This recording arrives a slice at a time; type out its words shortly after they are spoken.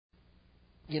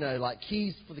like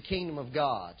keys for the kingdom of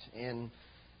God, and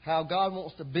how God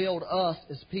wants to build us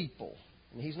as people.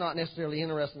 And He's not necessarily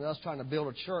interested in us trying to build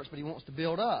a church, but He wants to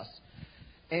build us.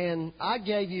 And I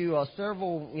gave you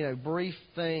several, brief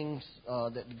things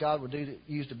that God would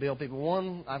use to build people.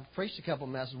 One, I've preached a couple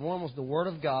of messages. One was the Word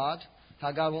of God,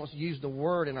 how God wants to use the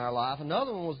Word in our life.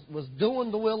 Another one was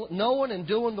knowing and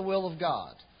doing the will of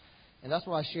God. And that's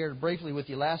what I shared briefly with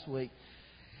you last week.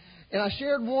 And I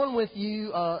shared one with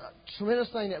you, a tremendous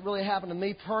thing that really happened to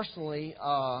me personally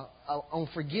on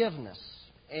forgiveness,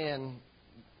 and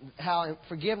how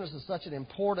forgiveness is such an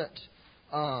important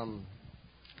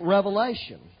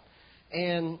revelation.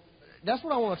 And that's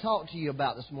what I want to talk to you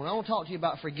about this morning. I want to talk to you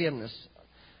about forgiveness,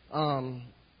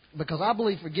 because I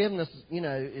believe forgiveness,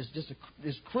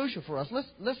 is crucial for us.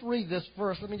 Let's read this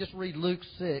first. Let me just read Luke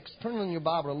 6. Turn in your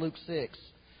Bible to Luke 6,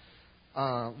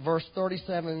 verse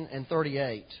 37 and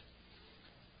 38.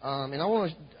 And I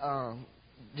want to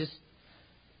just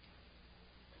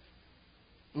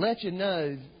let you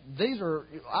know,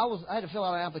 I had to fill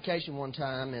out an application one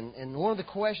time, and one of the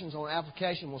questions on the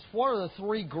application was, what are the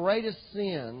three greatest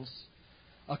sins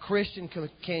a Christian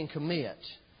can commit?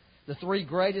 The three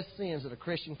greatest sins that a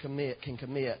Christian can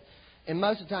commit. And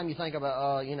most of the time you think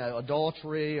about,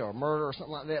 adultery or murder or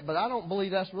something like that, but I don't believe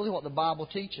that's really what the Bible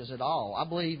teaches at all. I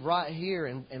believe right here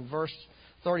in verse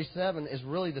 37 is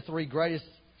really the three greatest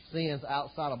sins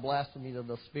outside of blasphemy of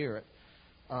the Spirit.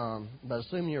 But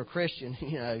assuming you're a Christian,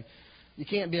 you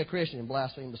can't be a Christian and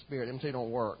blaspheme the Spirit. Them two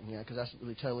don't work, because that's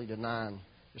really totally denying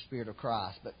the Spirit of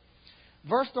Christ. But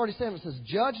verse 37 says,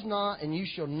 "Judge not, and you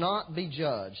shall not be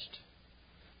judged.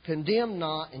 Condemn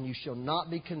not, and you shall not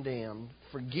be condemned.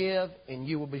 Forgive, and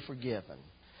you will be forgiven."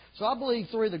 So I believe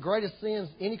three of the greatest sins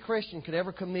any Christian could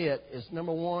ever commit is,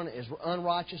 number one, is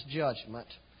unrighteous judgment.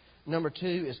 Number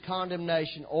two is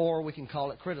condemnation, or we can call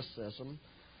it criticism.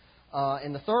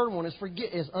 And the third one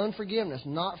is unforgiveness,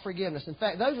 not forgiveness. In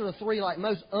fact, those are the three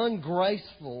most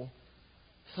ungraceful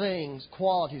things,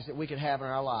 qualities that we could have in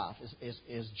our life,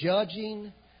 is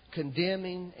judging,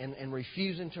 condemning, and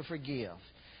refusing to forgive.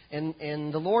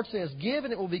 And the Lord says, "Give,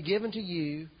 and it will be given to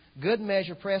you. Good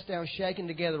measure, pressed down, shaken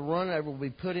together, running over, will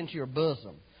be put into your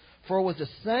bosom. For with the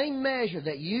same measure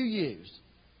that you use,"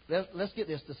 let's get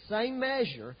this, the same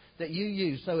measure that you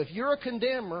use. So if you're a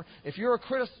condemner, if you're a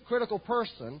critical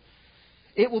person,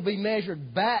 it will be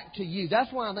measured back to you.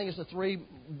 That's why I think it's the three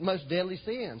most deadly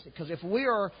sins. Because if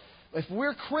we're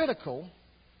critical,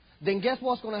 then guess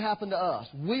what's going to happen to us?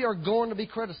 We are going to be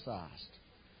criticized.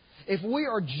 If we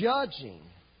are judging,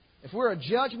 if we're a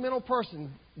judgmental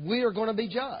person, we are going to be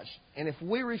judged. And if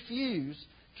we refuse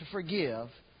to forgive,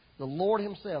 the Lord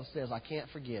Himself says, "I can't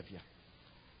forgive you."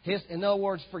 In other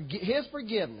words, His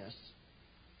forgiveness,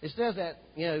 it says that,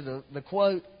 the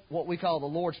quote, what we call the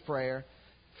Lord's Prayer,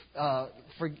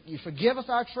 "You forgive us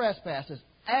our trespasses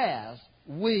as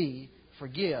we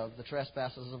forgive the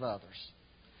trespasses of others."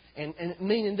 And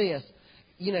meaning this,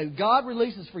 God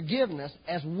releases forgiveness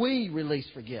as we release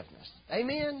forgiveness.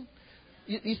 Amen?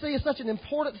 You see, it's such an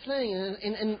important thing.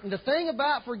 And the thing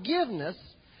about forgiveness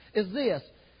is this.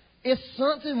 It's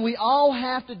something we all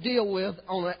have to deal with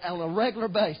on a regular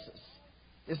basis.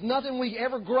 It's nothing we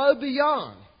ever grow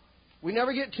beyond. We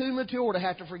never get too mature to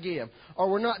have to forgive. Or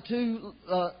we're not too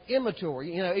immature.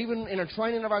 Even in the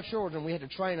training of our children, we had to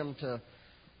train them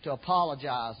to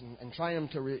apologize and train them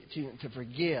to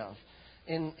forgive.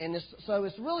 And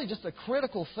it's really just a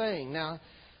critical thing. Now,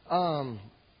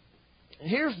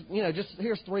 here's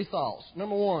three thoughts.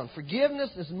 Number one, forgiveness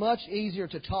is much easier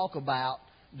to talk about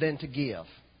than to give.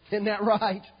 Isn't that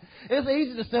right? It's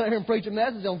easy to sit here and preach a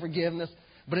message on forgiveness,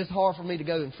 but it's hard for me to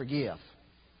go and forgive.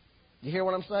 You hear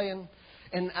what I'm saying?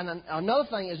 And another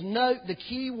thing is, note the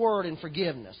key word in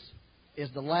forgiveness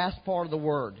is the last part of the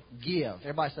word, give.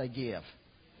 Everybody say give.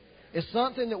 It's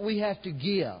something that we have to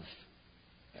give.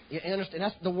 You understand?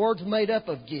 That's the word's made up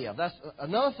of give. That's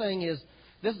another thing is,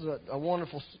 this is a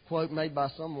wonderful quote made by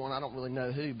someone. I don't really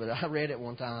know who, but I read it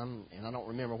one time, and I don't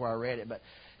remember where I read it. But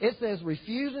it says,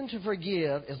 refusing to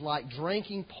forgive is like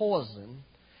drinking poison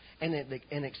and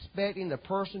expecting the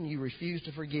person you refuse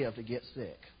to forgive to get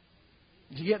sick.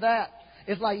 Did you get that?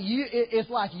 It's like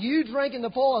you drinking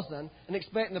the poison and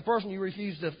expecting the person you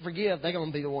refuse to forgive, they're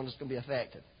going to be the one that's going to be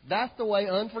affected. That's the way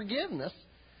unforgiveness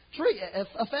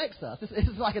affects us.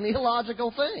 It's like an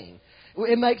illogical thing.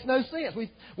 It makes no sense.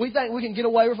 We think we can get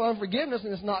away with unforgiveness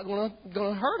and it's not going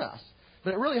to hurt us.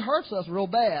 But it really hurts us real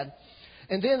bad.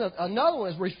 And then another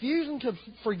one is refusing to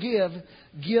forgive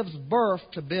gives birth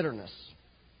to bitterness.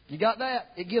 You got that?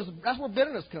 That's where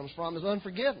bitterness comes from, is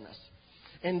unforgiveness.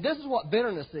 And this is what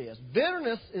bitterness is.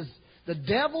 Bitterness is the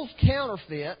devil's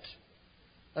counterfeit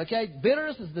Okay?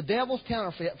 Bitterness is the devil's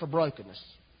counterfeit for brokenness.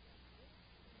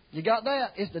 You got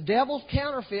that? It's the devil's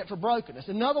counterfeit for brokenness.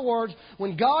 In other words,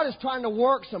 when God is trying to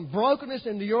work some brokenness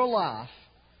into your life,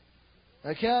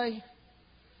 okay,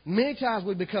 many times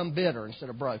we become bitter instead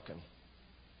of broken.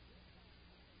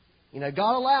 You know,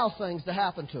 God allows things to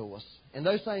happen to us, and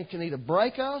those things can either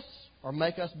break us or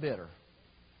make us bitter.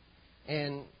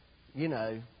 And, you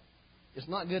know, it's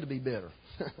not good to be bitter.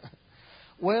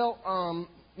 Well,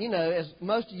 you know, as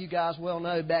most of you guys well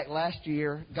know, back last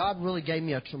year, God really gave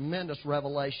me a tremendous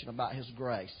revelation about His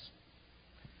grace.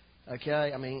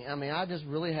 Okay? I mean, I just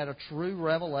really had a true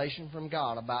revelation from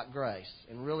God about grace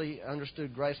and really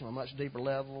understood grace on a much deeper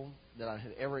level than I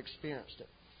had ever experienced it.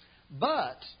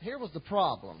 But here was the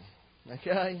problem.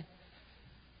 Okay?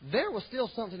 There was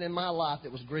still something in my life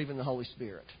that was grieving the Holy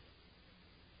Spirit.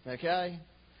 Okay?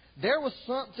 There was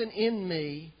something in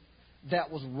me that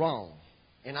was wrong.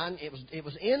 And it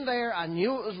was in there. I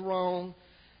knew it was wrong.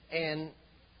 And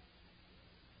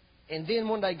then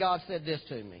one day God said this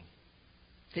to me.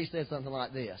 He said something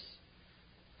like this.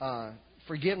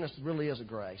 Forgiveness really is a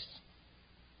grace.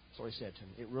 That's what He said to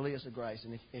me. It really is a grace.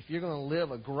 And if you're going to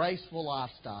live a graceful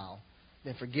lifestyle,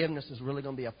 then forgiveness is really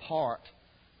going to be a part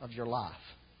of your life.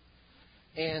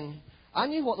 And I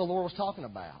knew what the Lord was talking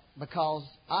about because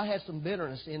I had some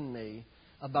bitterness in me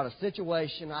about a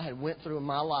situation I had went through in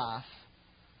my life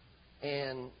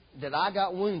and that I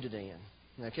got wounded in,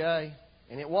 okay?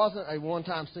 And it wasn't a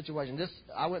one-time situation.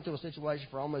 I went through a situation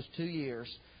for almost 2 years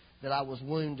that I was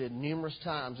wounded numerous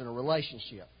times in a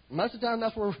relationship. Most of the time,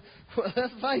 that's where,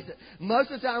 let's face it, most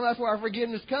of the time that's where our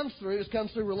forgiveness comes through. It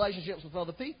comes through relationships with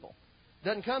other people. It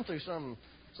doesn't come through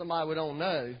somebody we don't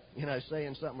know, you know,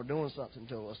 saying something or doing something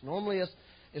to us. Normally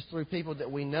it's through people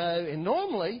that we know, and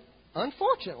normally,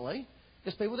 unfortunately,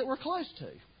 it's people that we're close to,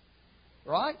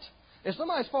 right? If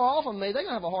somebody's far off from me, they're going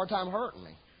to have a hard time hurting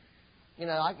me. You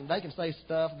know, they can say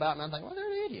stuff about me, and I think, well,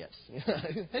 they're idiots. You know,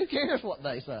 who cares what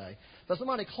they say? But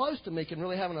somebody close to me can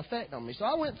really have an effect on me. So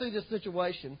I went through this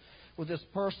situation with this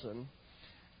person,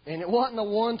 and it wasn't a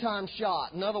one-time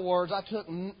shot. In other words, I took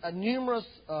numerous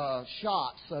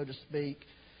shots, so to speak,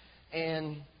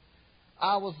 and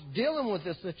I was dealing with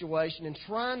this situation and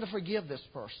trying to forgive this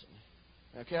person,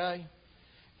 okay?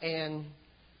 And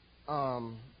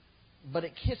but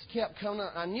it just kept coming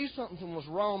up. I knew something was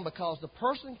wrong because the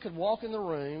person could walk in the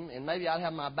room, and maybe I'd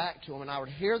have my back to them, and I would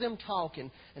hear them talking,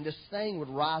 and this thing would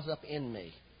rise up in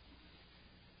me.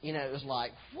 You know, it was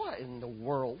like, what in the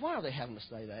world? Why are they having to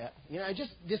say that? You know,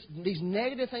 just these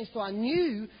negative things. So I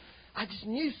just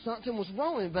knew something was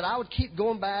wrong. But I would keep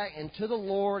going back and to the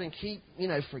Lord and keep, you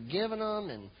know, forgiving them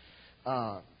and,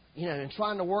 you know, and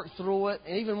trying to work through it.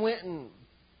 And even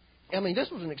this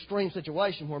was an extreme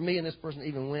situation where me and this person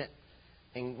even went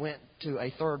to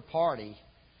a third party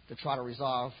to try to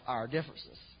resolve our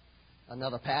differences.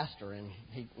 Another pastor, and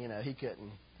he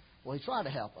couldn't. Well, he tried to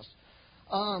help us.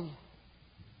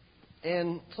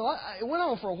 And so it went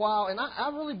on for a while, and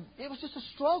it was just a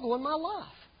struggle in my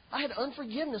life. I had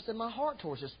unforgiveness in my heart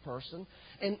towards this person,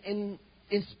 and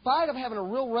in spite of having a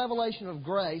real revelation of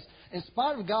grace, in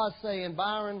spite of God saying,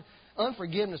 Byron,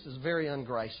 unforgiveness is very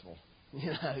ungraceful. You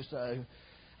know, so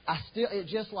I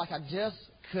just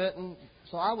couldn't.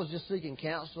 So I was just seeking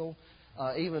counsel.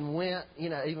 Even one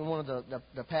of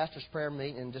the pastor's prayer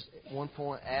meeting, and just at one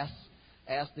point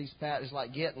asked these pastors,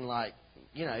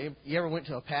 you ever went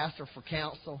to a pastor for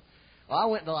counsel? Well, I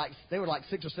went to there were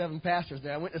 6 or 7 pastors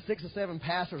there. I went to 6 or 7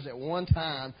 pastors at one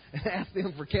time and asked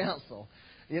them for counsel.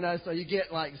 You know, so you get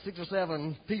 6 or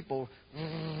 7 people,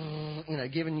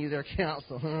 giving you their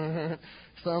counsel,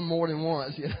 some more than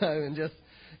once, and just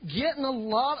getting a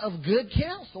lot of good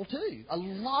counsel too, a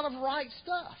lot of right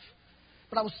stuff.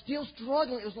 But I was still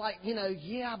struggling. It was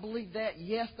I believe that.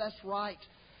 Yes, that's right.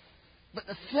 But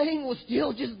the thing was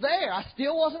still just there. I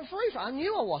still wasn't free from it. I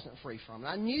knew I wasn't free from it.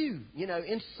 I knew,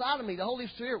 inside of me, the Holy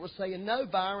Spirit was saying, no,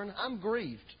 Byron, I'm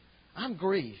grieved. I'm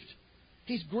grieved.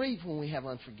 He's grieved when we have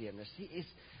unforgiveness.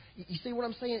 You see what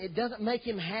I'm saying? It doesn't make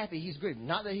him happy. He's grieved.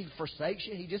 Not that he forsakes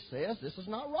you. He just says, this is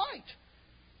not right.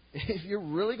 If you're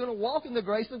really going to walk in the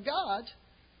grace of God,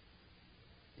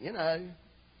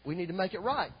 we need to make it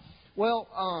right. Well,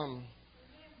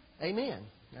 amen.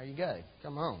 There you go.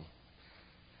 Come on.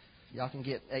 Y'all can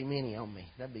get amen on me.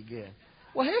 That'd be good.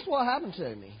 Well, here's what happened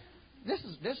to me. This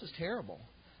is terrible.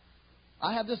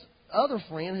 I have this other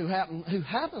friend who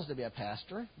happens to be a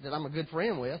pastor that I'm a good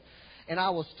friend with, and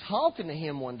I was talking to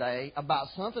him one day about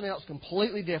something else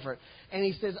completely different, and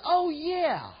he says, "Oh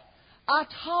yeah, I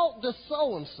talked to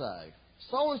so and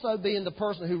so being the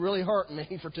person who really hurt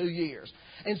me for 2 years,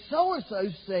 and so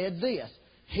said this.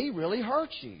 He really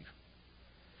hurt you."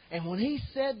 And when he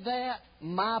said that,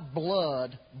 my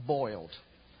blood boiled.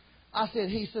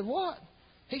 He said, what?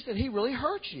 He said, he really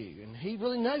hurt you, and he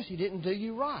really knows he didn't do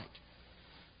you right.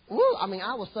 Woo! I mean,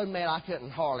 I was so mad I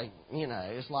couldn't hardly,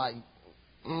 it's like,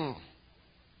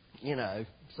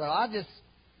 So I just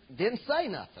didn't say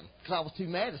nothing because I was too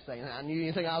mad to say anything. I knew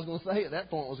anything I was going to say at that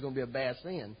point was going to be a bad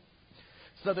sin.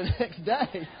 So the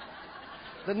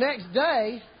next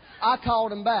day, I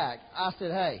called him back. I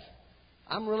said, hey,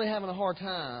 I'm really having a hard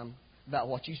time about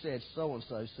what you said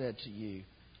so-and-so said to you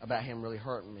about him really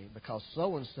hurting me, because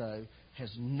so-and-so has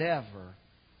never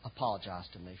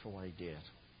apologized to me for what he did.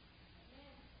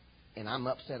 And I'm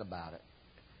upset about it.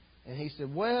 And he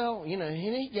said, well, and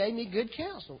he gave me good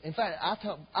counsel. In fact,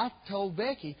 I told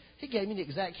Becky, he gave me the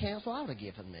exact counsel I would have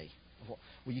given me. Well,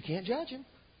 you can't judge him.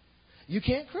 You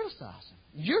can't criticize him.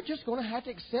 You're just going to have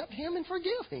to accept him and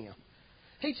forgive him.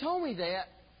 He told me that,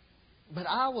 but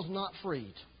I was not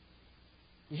freed.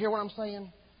 You hear what I'm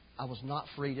saying? I was not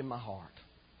freed in my heart.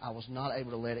 I was not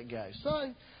able to let it go. So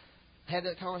I had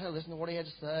that conversation, listened to what he had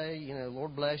to say,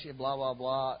 Lord bless you, blah, blah,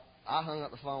 blah. I hung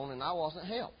up the phone and I wasn't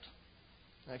helped.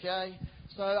 Okay?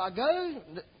 So I go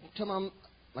to I'm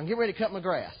getting ready to cut my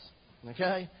grass.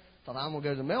 Okay? Thought I'm going to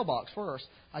go to the mailbox first.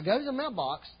 I go to the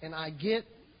mailbox and I get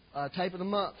a Tape of the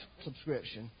Month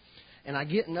subscription. And I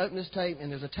get and open this tape,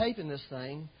 and there's a tape in this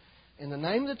thing. And the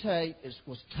name of the tape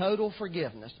was Total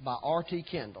Forgiveness by R.T.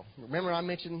 Kendall. Remember I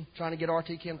mentioned trying to get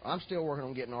R.T. Kendall? I'm still working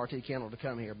on getting R.T. Kendall to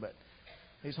come here, but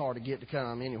he's hard to get to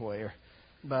come anywhere.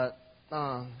 But so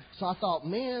I thought,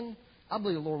 man, I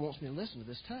believe the Lord wants me to listen to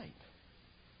this tape.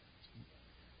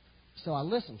 So I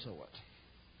listened to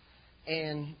it.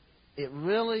 And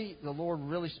the Lord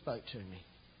really spoke to me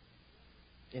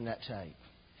in that tape.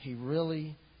 He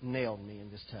really nailed me in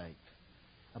this tape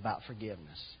about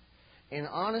forgiveness. And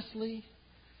honestly,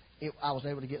 I was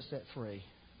able to get set free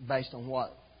based on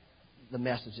what the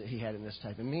message that he had in this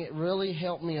tape. And it really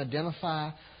helped me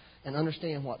identify and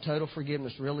understand what total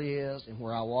forgiveness really is and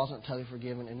where I wasn't totally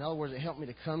forgiven. In other words, it helped me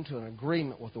to come to an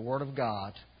agreement with the Word of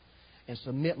God and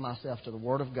submit myself to the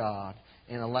Word of God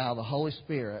and allow the Holy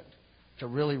Spirit to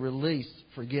really release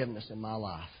forgiveness in my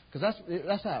life. Because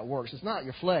that's how it works. It's not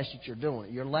your flesh that you're doing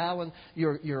it.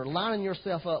 You're lining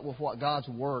yourself up with what God's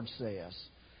Word says.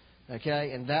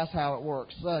 Okay? And that's how it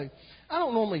works. So I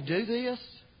don't normally do this.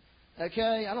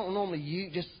 Okay? I don't normally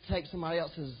just take somebody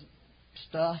else's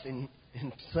stuff and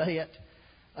say it.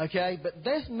 Okay? But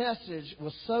this message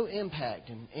was so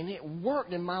impacting, and it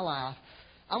worked in my life.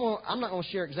 I'm not going to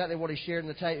share exactly what he shared in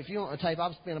the tape. If you want the tape,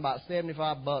 I've spent about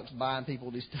 $75 buying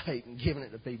people this tape and giving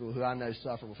it to people who I know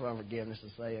suffer from unforgiveness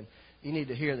and saying, you need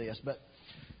to hear this. But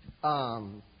I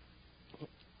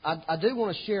do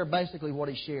want to share basically what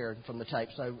he shared from the tape.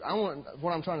 So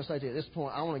what I'm trying to say to you at this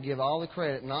point, I want to give all the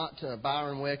credit not to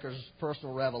Byron Wicker's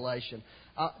personal revelation.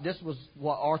 This was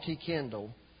what R.T.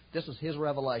 Kendall, this was his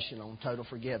revelation on total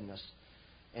forgiveness.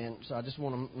 And so I just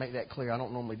want to make that clear. I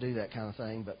don't normally do that kind of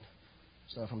thing, but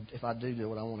so if I do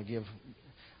it, I want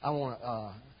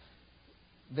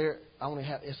to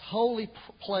have, it's holy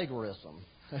plagiarism.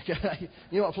 Okay,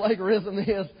 you know what plagiarism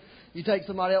is? You take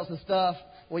somebody else's stuff.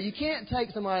 Well, you can't take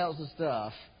somebody else's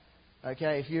stuff.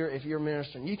 Okay, if you're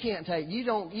ministering, you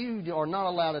are not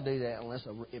allowed to do that unless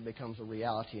it becomes a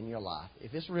reality in your life.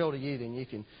 If it's real to you, then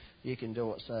you can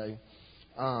do it. So.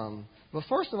 But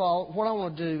first of all, what I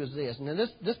want to do is this. Now,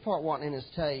 this part wasn't in his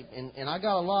tape, and I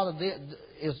got a lot of this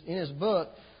is in his book,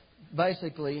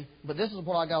 basically. But this is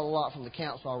what I got a lot from the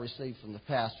counsel I received from the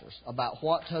pastors about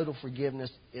what total forgiveness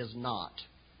is not.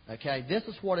 Okay, this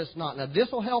is what it's not. Now, this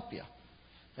will help you.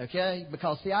 Okay,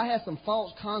 because see, I had some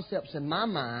false concepts in my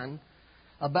mind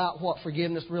about what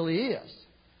forgiveness really is.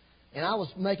 And I was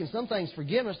making some things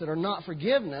forgiveness that are not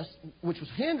forgiveness, which was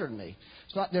hindering me.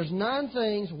 So there's 9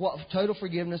 things what total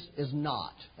forgiveness is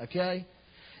not. Okay?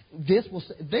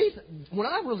 When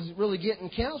I was really getting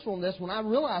counsel on this, when I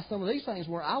realized some of these things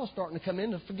where I was starting to come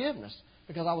into forgiveness,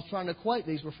 because I was trying to equate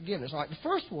these with forgiveness. All right, the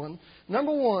first one,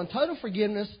 number 1, total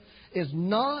forgiveness is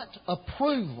not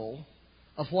approval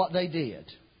of what they did.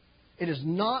 It is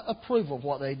not approval of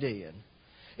what they did.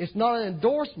 It's not an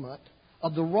endorsement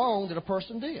of the wrong that a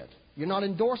person did. You're not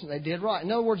endorsing they did right. In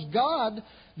other words, God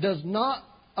does not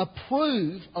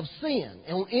approve of sin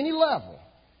on any level,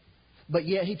 but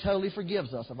yet He totally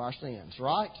forgives us of our sins,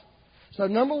 right? So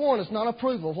number 1, it's not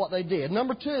approval of what they did.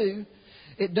 Number 2,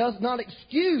 it does not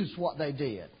excuse what they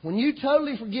did. When you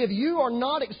totally forgive, you are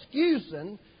not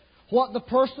excusing what the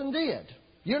person did.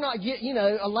 You're not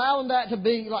allowing that to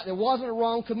be like there wasn't a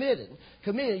wrong committed.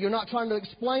 You're not trying to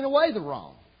explain away the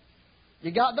wrong.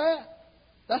 You got that?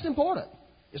 That's important.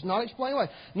 It's not explaining away.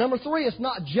 Number 3, it's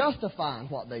not justifying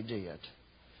what they did.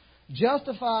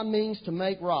 Justify means to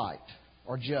make right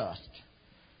or just.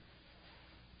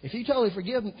 If you totally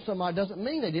forgive somebody, doesn't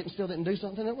mean they still didn't do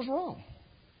something that was wrong.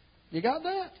 You got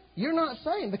that? You're not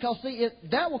saying, because see,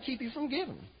 that will keep you from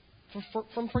giving,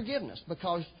 from forgiveness,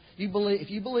 because if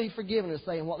you believe forgiveness,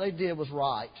 saying what they did was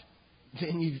right,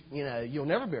 then you'll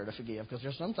never be able to forgive, because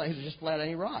there's some things that just flat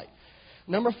ain't right.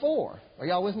 Number 4, are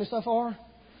y'all with me so far?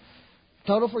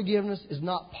 Total forgiveness is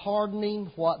not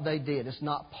pardoning what they did. It's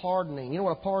not pardoning. You know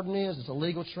what a pardon is? It's a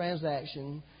legal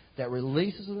transaction that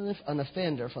releases an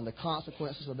offender from the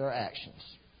consequences of their actions.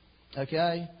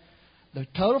 Okay? The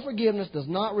total forgiveness does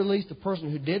not release the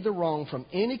person who did the wrong from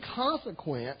any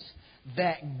consequence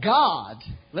that God,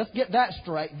 let's get that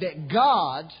straight, that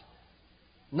God,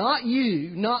 not you,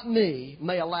 not me,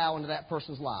 may allow into that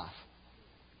person's life.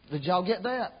 Did y'all get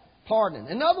that? Pardoning.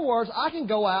 In other words, I can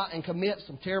go out and commit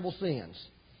some terrible sins.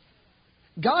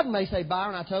 God may say,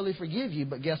 Byron, I totally forgive you,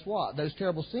 but guess what? Those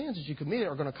terrible sins that you committed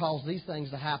are going to cause these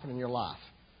things to happen in your life.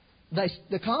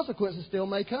 The consequences still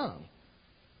may come.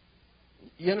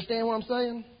 You understand what I'm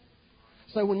saying?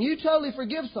 So when you totally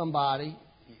forgive somebody,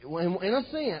 in a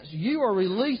sense, you are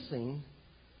releasing,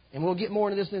 and we'll get more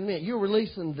into this in a minute, you're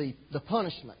releasing the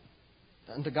punishment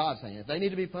into God's hand. If they need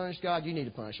to be punished, God, you need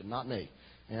to punish them, not me.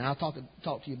 And I'll talk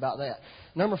to you about that.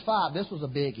 Number 5, this was a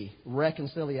biggie,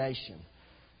 reconciliation.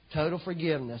 Total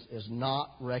forgiveness is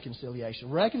not reconciliation.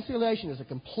 Reconciliation is a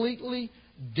completely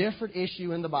different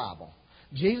issue in the Bible.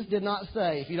 Jesus did not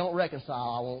say, if you don't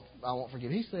reconcile, I won't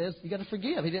forgive. He says you got to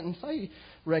forgive. He didn't say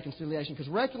reconciliation, because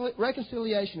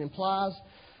reconciliation implies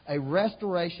a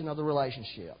restoration of the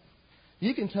relationship.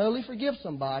 You can totally forgive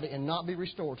somebody and not be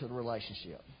restored to the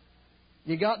relationship.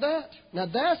 You got that? Now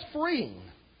that's freeing.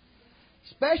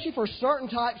 Especially for certain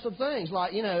types of things,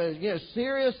 like,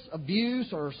 serious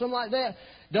abuse or something like that.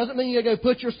 Doesn't mean you got to go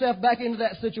put yourself back into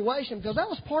that situation, because that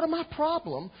was part of my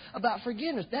problem about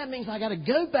forgiveness. That means I got to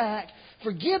go back,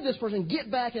 forgive this person,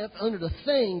 get back up under the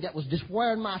thing that was just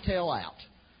wearing my tail out.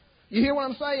 You hear what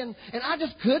I'm saying? And I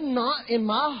just could not, in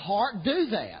my heart, do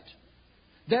that.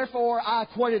 Therefore, I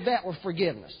equated that with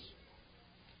forgiveness.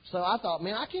 So I thought,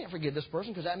 man, I can't forgive this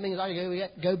person, because that means I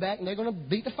go back and they're going to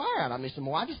beat the fire out of me some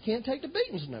more. I just can't take the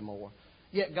beatings no more.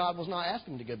 Yet God was not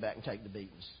asking me to go back and take the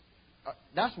beatings.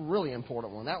 That's a really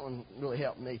important one. That one really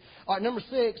helped me. All right, number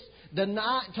 6,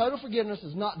 total forgiveness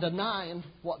is not denying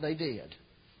what they did.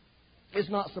 It's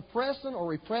not suppressing or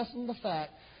repressing the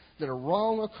fact that a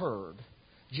wrong occurred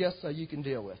just so you can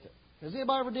deal with it. Has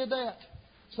anybody ever did that?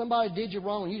 Somebody did you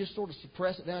wrong and you just sort of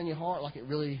suppress it down in your heart like it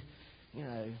really...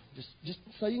 just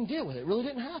so you can deal with it. It really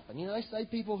didn't happen. They say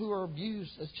people who are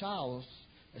abused as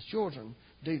children,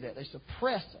 do that. They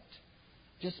suppress it,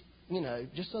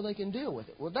 just so they can deal with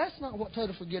it. Well, that's not what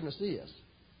total forgiveness is.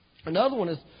 Another one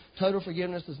is total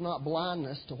forgiveness is not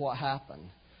blindness to what happened.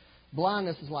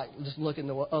 Blindness is like just looking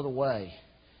the other way.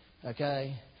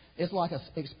 Okay? It's like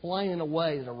explaining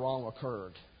away that a wrong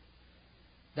occurred.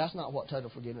 That's not what total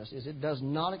forgiveness is. It does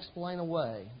not explain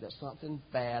away that something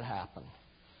bad happened.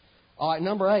 All right,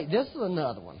 number 8. This is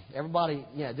another one. Everybody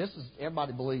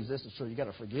believes this is true. You got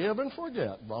to forgive and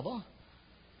forget, brother.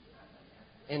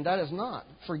 And that is not.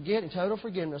 Total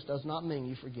forgiveness does not mean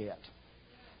you forget.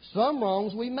 Some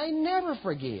wrongs we may never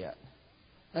forget.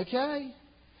 Okay?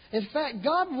 In fact,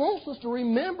 God wants us to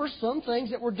remember some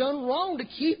things that were done wrong to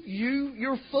keep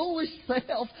your foolish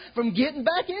self, from getting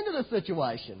back into the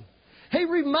situation. He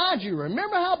reminds you,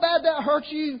 remember how bad that hurt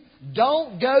you?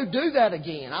 Don't go do that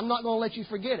again. I'm not going to let you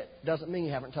forget it. Doesn't mean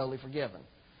you haven't totally forgiven.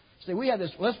 See, we have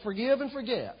this, let's forgive and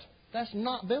forget. That's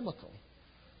not biblical.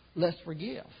 Let's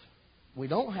forgive. We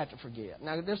don't have to forget.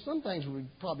 Now, there's some things we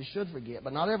probably should forget,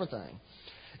 but not everything.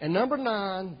 And number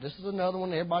 9, this is another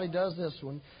one. Everybody does this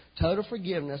one. Total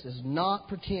forgiveness is not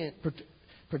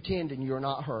pretending you're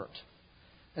not hurt.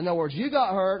 In other words, you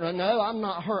got hurt. No, I'm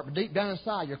not hurt. But deep down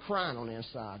inside, you're crying on the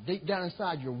inside. Deep down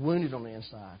inside, you're wounded on the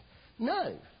inside.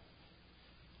 No.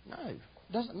 It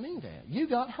doesn't mean that. You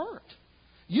got hurt.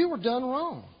 You were done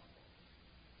wrong.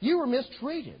 You were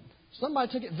mistreated.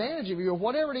 Somebody took advantage of you or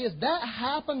whatever it is. That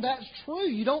happened. That's true.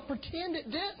 You don't pretend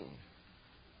it didn't.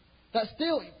 That's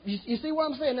still, you see what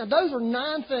I'm saying? Now, those are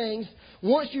 9 things.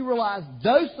 Once you realize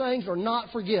those things are not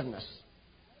forgiveness,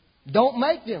 don't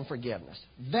make them forgiveness.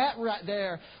 That right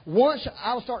there, once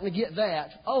I was starting to get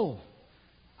that,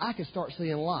 I can start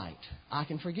seeing light. I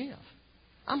can forgive.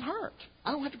 I'm hurt.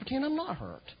 I don't have to pretend I'm not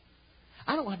hurt.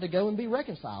 I don't have to go and be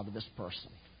reconciled to this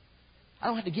person. I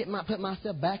don't have to put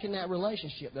myself back in that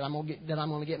relationship that I'm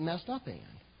going to get messed up in.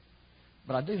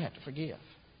 But I do have to forgive.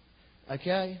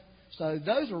 Okay? So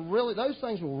those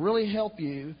things will really help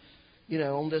you,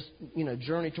 on this,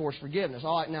 journey towards forgiveness.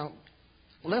 All right, now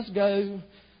let's go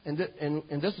And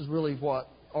this is really what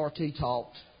R.T.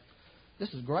 taught.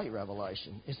 This is great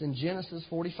revelation. It's in Genesis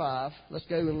 45. Let's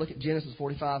go and look at Genesis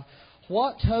 45.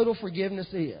 What total forgiveness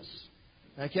is.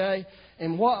 Okay?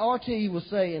 And what R.T. was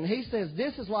saying, he says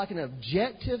this is like an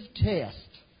objective test.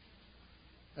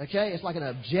 Okay? It's like an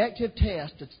objective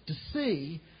test to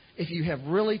see if you have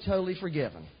really totally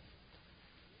forgiven.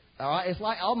 All right? It's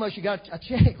like almost you got a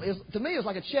checklist. To me, it's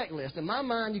like a checklist. In my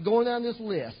mind, you're going down this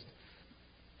list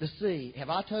to see, have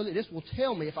I totally, this will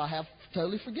tell me if I have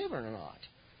totally forgiven or not.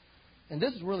 And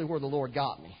this is really where the Lord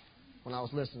got me when I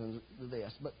was listening to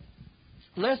this. But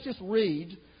let's just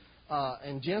read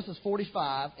in Genesis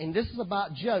 45, and this is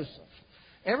about Joseph.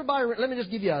 Everybody, let me just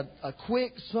give you a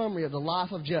quick summary of the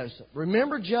life of Joseph.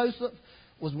 Remember, Joseph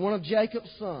was one of Jacob's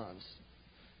sons.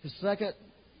 His second,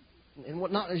 and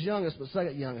not his youngest, but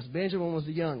second youngest. Benjamin was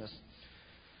the youngest.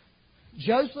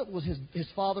 Joseph was his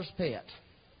father's pet.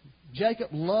 Jacob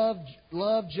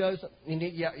loved Joseph.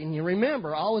 And you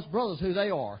remember all his brothers, who they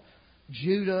are.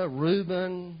 Judah,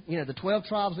 Reuben, the 12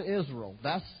 tribes of Israel.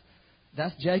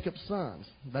 That's Jacob's sons,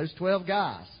 those 12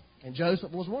 guys. And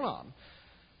Joseph was one of them.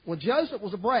 Well, Joseph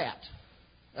was a brat.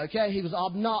 Okay, he was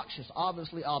obnoxious,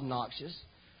 obviously obnoxious.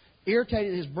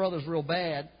 Irritated his brothers real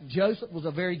bad. Joseph was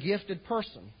a very gifted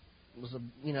person. Was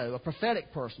a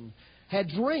prophetic person. Had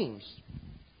dreams.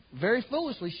 Very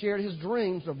foolishly shared his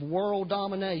dreams of world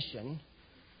domination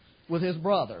with his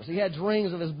brothers. He had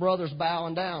dreams of his brothers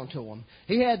bowing down to him.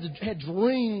 He had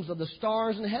dreams of the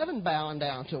stars in heaven bowing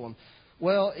down to him.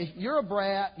 Well, if you're a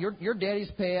brat, you're daddy's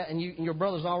pet, and your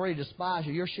brothers already despise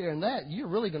you, you're sharing that, you're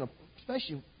really going to,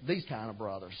 especially these kind of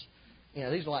brothers.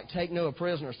 These are like take no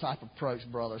prisoners type approach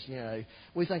brothers.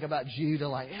 We think about Judah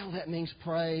like, that means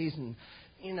praise, and,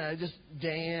 just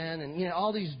Dan, and,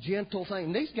 all these gentle things.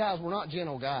 And these guys were not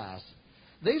gentle guys.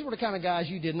 These were the kind of guys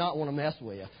you did not want to mess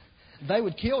with. They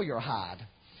would kill your hide.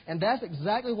 And that's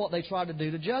exactly what they tried to do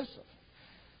to Joseph.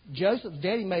 Joseph's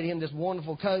daddy made him this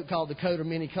wonderful coat called the coat of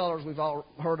many colors. We've all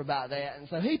heard about that. And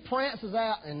so he prances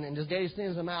out, and his daddy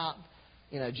sends him out.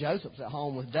 Joseph's at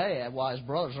home with Dad while his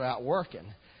brothers are out working.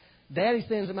 Daddy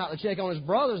sends him out to check on his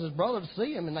brothers. His brothers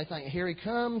see him, and they think, here he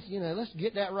comes. Let's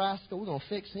get that rascal. We're going to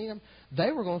fix him.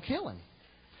 They were going to kill him.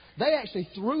 They actually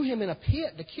threw him in a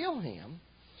pit to kill him.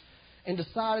 And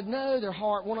decided, no, their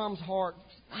heart, one of them's heart,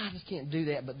 I just can't do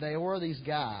that. But they were these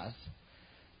guys,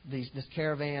 this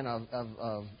caravan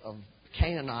of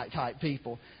Canaanite type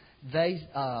people. They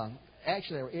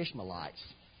were Ishmaelites.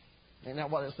 Isn't that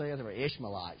what it says? They were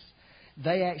Ishmaelites.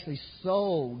 They actually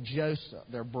sold Joseph,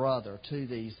 their brother, to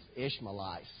these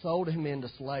Ishmaelites. Sold him into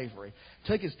slavery.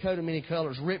 Took his coat of many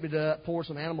colors, ripped it up, poured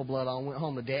some animal blood on, went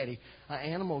home to Daddy. An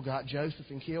animal got Joseph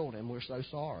and killed him. We're so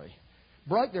sorry.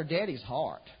 Broke their daddy's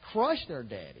heart. Crushed their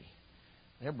daddy.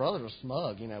 Their brothers were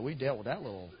smug. We dealt with that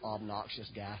little obnoxious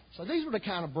guy. So these were the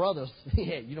kind of brothers.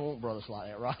 Yeah, you don't want brothers like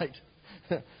that,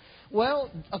 right?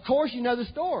 Well, of course you know the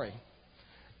story.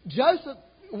 Joseph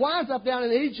winds up down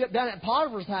in Egypt, down at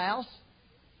Potiphar's house,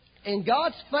 and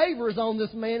God's favor is on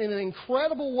this man in an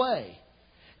incredible way.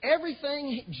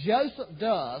 Everything Joseph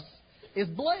does is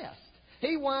blessed.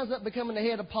 He winds up becoming the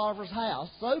head of Potiphar's house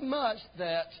so much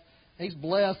that he's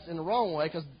blessed in the wrong way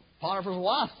because Potiphar's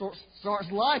wife starts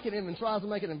liking him and tries to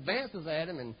make advances at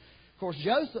him. And, of course,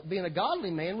 Joseph, being a godly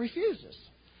man, refuses.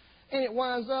 And it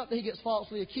winds up that he gets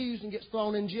falsely accused and gets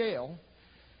thrown in jail.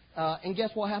 And guess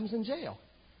what happens in jail?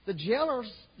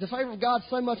 The favor of God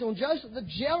so much on Joseph, the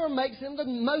jailer makes him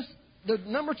the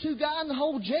number 2 guy in the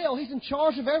whole jail. He's in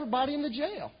charge of everybody in the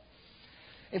jail.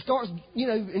 And starts,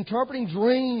 interpreting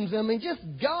dreams. I mean, just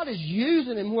God is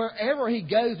using him wherever he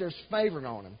goes. There's favor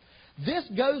on him. This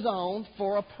goes on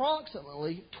for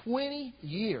approximately 20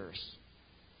 years.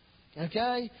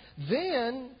 Okay?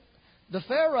 Then the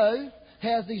Pharaoh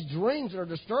has these dreams that are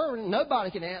disturbing.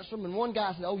 Nobody can answer them. And one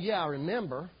guy said, oh, yeah, I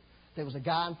remember. There was a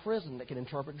guy in prison that could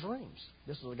interpret dreams.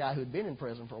 This was a guy who had been in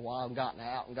prison for a while and gotten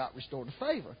out and got restored to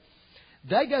favor.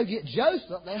 They go get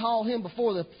Joseph. They haul him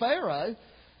before the Pharaoh.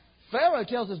 Pharaoh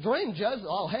tells his dream. Joseph,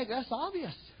 oh, heck, that's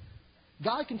obvious.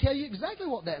 God can tell you exactly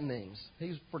what that means.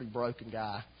 He's a pretty broken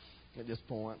guy at this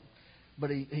point. But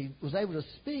he was able to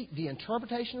speak the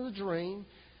interpretation of the dream,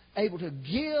 able to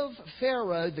give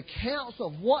Pharaoh the counsel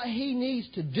of what he needs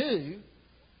to do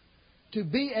to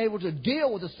be able to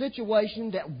deal with the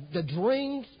situation that the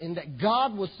dreams and that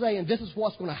God was saying this is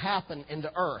what's going to happen in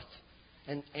the earth.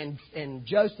 And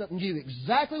Joseph knew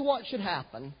exactly what should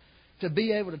happen to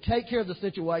be able to take care of the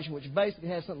situation, which basically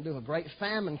had something to do with a great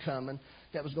famine coming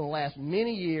that was going to last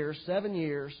many years, 7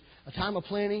 years, a time of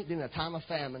plenty, then a time of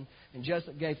famine. And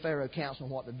Joseph gave Pharaoh counsel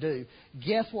on what to do.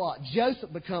 Guess what?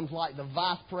 Joseph becomes like the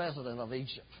vice president of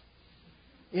Egypt.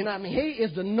 You know what I mean? He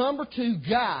is the number 2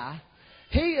 guy.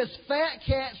 He is Fat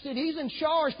Cat City. He's in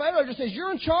charge. Pharaoh just says,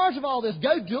 you're in charge of all this.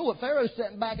 Go do it. Pharaoh's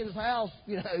sitting back in his house,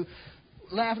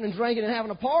 laughing and drinking and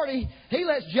having a party. He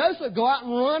lets Joseph go out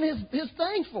and run his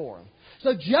thing for him.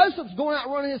 So Joseph's going out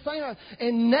running his thing,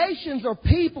 and nations or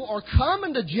people are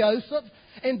coming to Joseph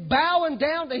and bowing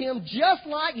down to him just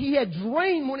like he had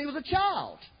dreamed when he was a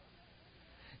child.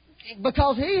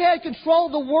 Because he had control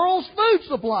of the world's food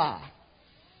supply.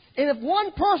 And if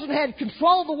one person had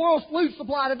control of the world's food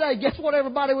supply today, guess what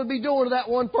everybody would be doing to that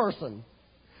one person?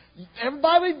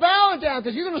 Everybody would be bowing down,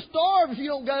 because you're going to starve if you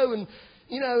don't go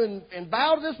and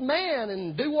bow to this man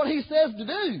and do what he says to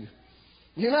do.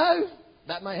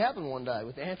 That may happen one day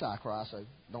with the Antichrist, so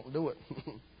don't do it.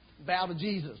 Bow to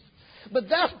Jesus. But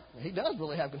he does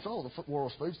really have control of the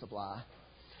world's food supply.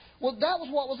 Well, that was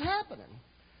what was happening.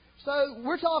 So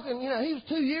we're talking, he was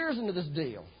 2 years into this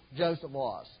deal. Joseph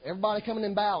was. Everybody coming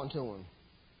and bowing to him.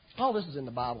 All this is in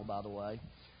the Bible, by the way.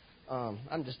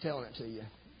 I'm just telling it to you.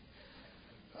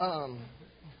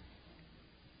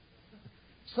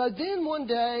 So then one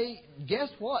day, guess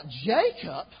what?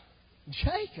 Jacob,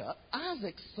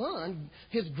 Isaac's son,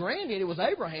 his granddaddy was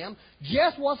Abraham.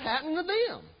 Guess what's happening to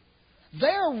them?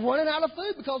 They're running out of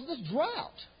food because of this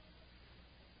drought.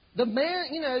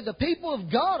 The people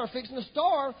of God are fixing to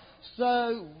starve.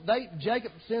 So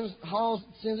Jacob sends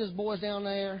his boys down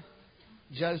there.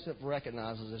 Joseph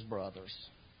recognizes his brothers.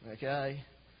 Okay?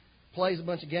 Plays a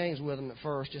bunch of games with them at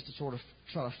first just to sort of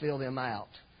try to fill them out.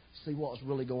 See what was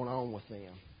really going on with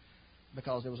them.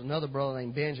 Because there was another brother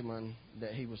named Benjamin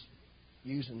that he was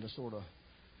using to sort of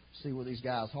see where these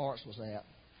guys' hearts was at.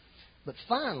 But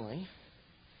finally,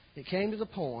 it came to the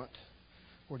point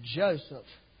where Joseph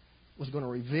was going to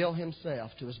reveal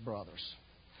himself to his brothers.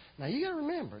 Now, you got to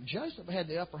remember, Joseph had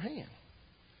the upper hand.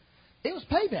 It was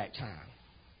payback time.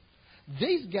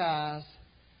 These guys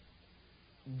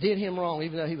did him wrong,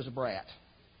 even though he was a brat.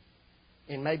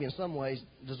 And maybe in some ways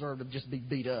deserved to just be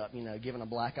beat up, given a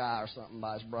black eye or something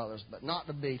by his brothers, but not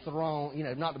to be thrown,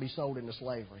 not to be sold into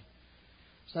slavery.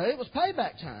 So it was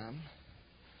payback time.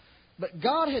 But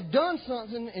God had done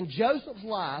something in Joseph's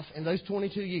life in those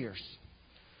 22 years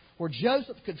where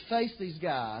Joseph could face these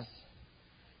guys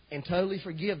and totally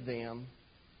forgive them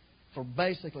for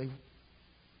basically,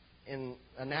 in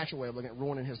a natural way of looking at,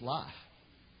 ruining his life.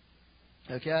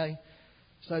 Okay?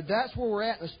 So that's where we're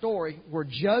at in the story, where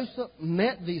Joseph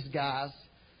met these guys,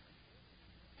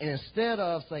 and instead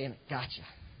of saying, gotcha,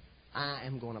 I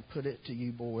am going to put it to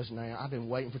you boys now. I've been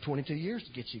waiting for 22 years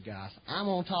to get you guys. I'm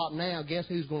on top now. Guess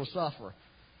who's going to suffer?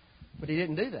 But he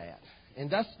didn't do that.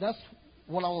 And that's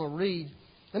what I want to read.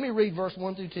 Let me read verse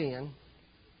 1 through 10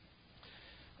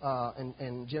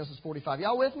 in Genesis 45.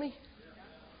 Y'all with me?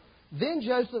 Then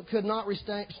Joseph could not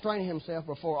restrain himself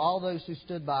before all those who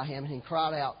stood by him, and he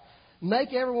cried out,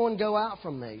 make everyone go out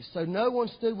from me. So no one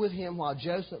stood with him while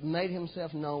Joseph made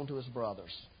himself known to his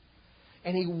brothers.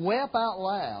 And he wept out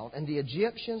loud, and the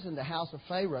Egyptians in the house of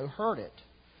Pharaoh heard it.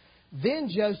 Then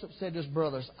Joseph said to his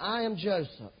brothers, I am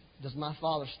Joseph. Does my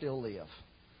father still live?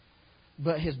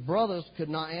 But his brothers could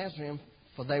not answer him,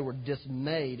 for they were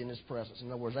dismayed in his presence. In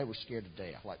other words, they were scared to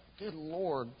death. Like, good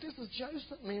Lord, this is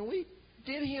Joseph. Man, we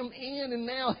did him in, and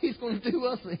now he's going to do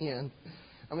us in.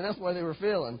 I mean, that's the way they were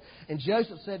feeling. And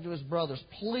Joseph said to his brothers,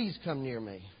 please come near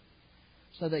me.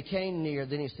 So they came near.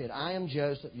 Then he said, I am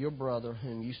Joseph, your brother,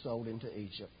 whom you sold into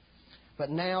Egypt. But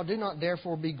now do not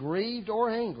therefore be grieved or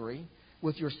angry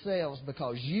with yourselves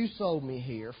because you sold me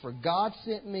here. For God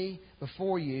sent me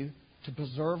before you to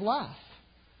preserve life.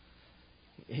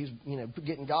 He's,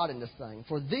 getting God in this thing.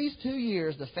 For these 2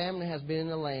 years the famine has been in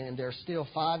the land, and there are still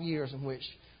 5 years in which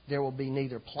there will be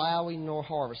neither plowing nor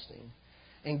harvesting.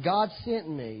 And God sent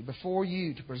me before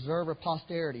you to preserve a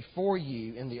posterity for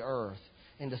you in the earth,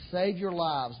 and to save your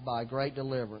lives by great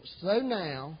deliverance. So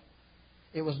now,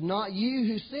 it was not you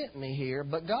who sent me here,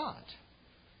 but God.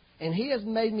 And He has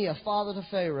made me a father to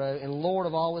Pharaoh, and lord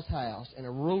of all his house, and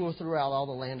a ruler throughout all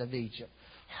the land of Egypt.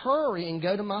 Hurry and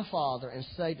go to my father, and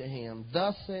say to him,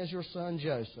 thus says your son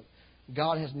Joseph,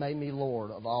 God has made me lord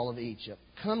of all of Egypt.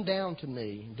 Come down to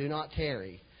me, do not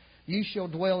tarry. You shall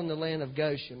dwell in the land of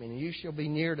Goshen, and you shall be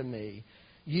near to me,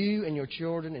 you and your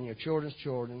children and your children's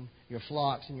children, your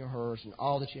flocks and your herds, and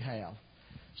all that you have.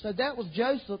 So that was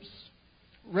Joseph's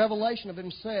revelation of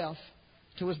himself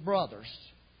to his brothers.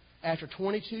 After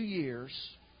 22 years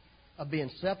of being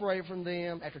separated from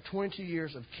them, after 22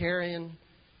 years of carrying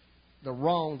the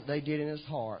wrong that they did in his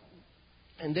heart.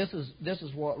 And this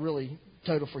is what really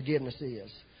total forgiveness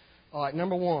is. All right,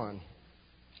 number one.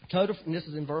 And this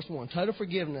is in verse 1. Total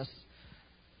forgiveness.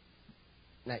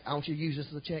 Now, I want you to use this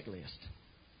as a checklist.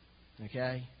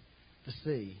 Okay? to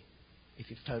see if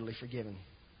you've totally forgiven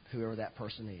whoever that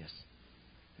person is.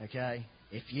 Okay?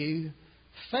 If you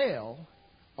fail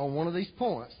on one of these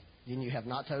points, then you have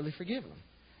not totally forgiven them.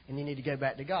 And you need to go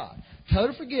back to God.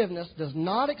 Total forgiveness does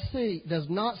not seek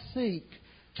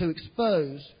to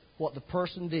expose what the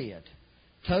person did.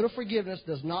 Total forgiveness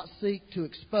does not seek to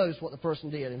expose what the person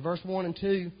did. In verse 1 and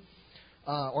 2,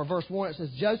 or verse 1, it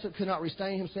says, Joseph could not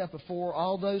restrain himself before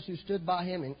all those who stood by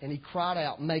him, and he cried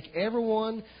out, "Make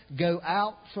everyone go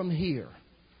out from here."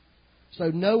 So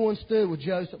no one stood with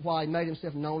Joseph while he made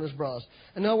himself known to his brothers.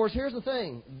 In other words, here's the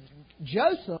thing.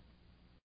 Joseph